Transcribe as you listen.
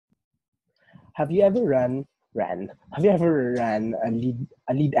have you ever have you ever ran a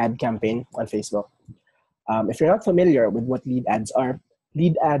lead ad campaign on Facebook? If you're not familiar with what lead ads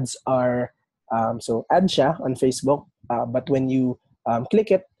are so ad siya on Facebook, but when you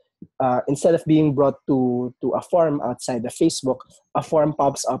click it, instead of being brought to a form outside the Facebook, a form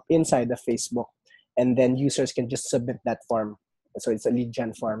pops up inside the Facebook, and then users can just submit that form. So it's a lead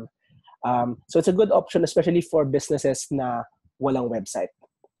gen form. So it's a good option, especially for businesses na walang website,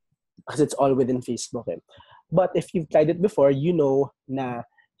 because it's all within Facebook. Eh. But if you've tried it before, you know na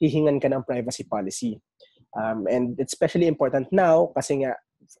hihingan ka ng privacy policy. And it's especially important now kasi nga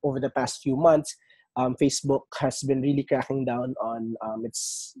over the past few months, Facebook has been really cracking down on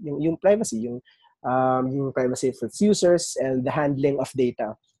yung privacy, yung privacy of its users and the handling of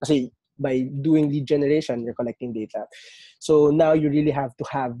data. Kasi by doing lead generation, you're collecting data. So now you really have to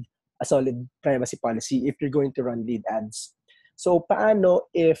have a solid privacy policy if you're going to run lead ads. So paano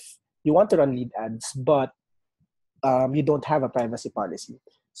if you want to run lead ads but you don't have a privacy policy?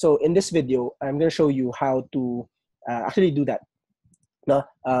 So in this video, I'm going to show you how to actually do that. No?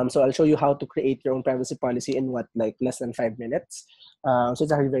 So I'll show you how to create your own privacy policy in less than 5 minutes. So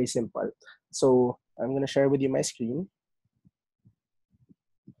it's actually very simple. So I'm going to share with you my screen.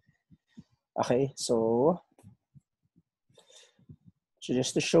 Okay, so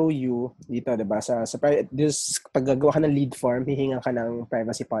just to show you dito, diba? This pag gagawa ka ng lead form, hihingan ka ng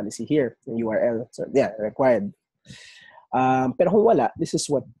privacy policy here, yung URL. So yeah, required. Pero kung wala, this is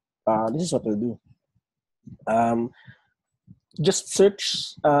what we'll do. Just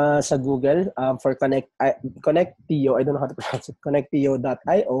search sa Google for Connectio. I don't know how to pronounce it.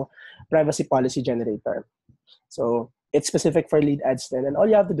 Connectio.io privacy policy generator. So it's specific for lead ads then, and all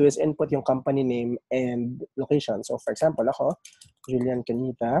you have to do is input yung company name and location. So for example, ako, Julian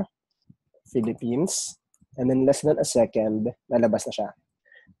Canita, Philippines, and then less than a second, lalabas na siya.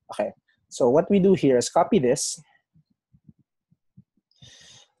 Okay. So what we do here is copy this.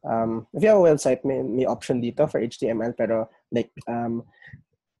 If you have a website, may option dito for HTML, pero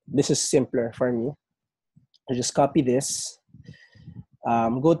this is simpler for me. You just copy this,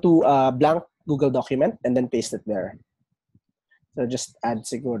 go to a blank Google document, and then paste it there. So just add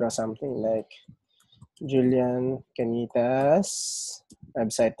siguro something like Julian Canita's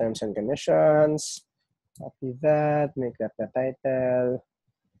website terms and conditions. Copy that, make that the title.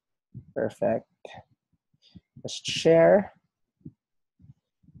 Perfect. Just share.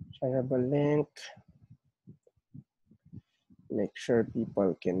 Shareable link. Make sure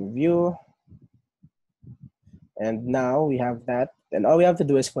people can view. And now we have that. And all we have to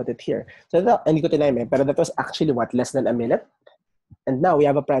do is put it here. So hindi ko tinime, pero that was actually less than a minute. And now we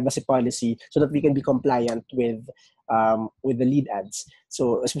have a privacy policy so that we can be compliant with the lead ads.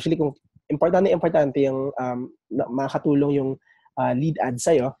 So especially kung importante yung makakatulong yung lead ads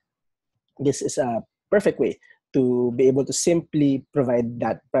sa'yo, this is a perfect way to be able to simply provide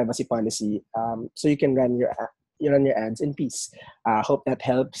that privacy policy so you can run your ads in peace. Hope that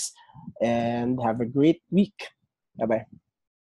helps and have a great week. Bye-bye.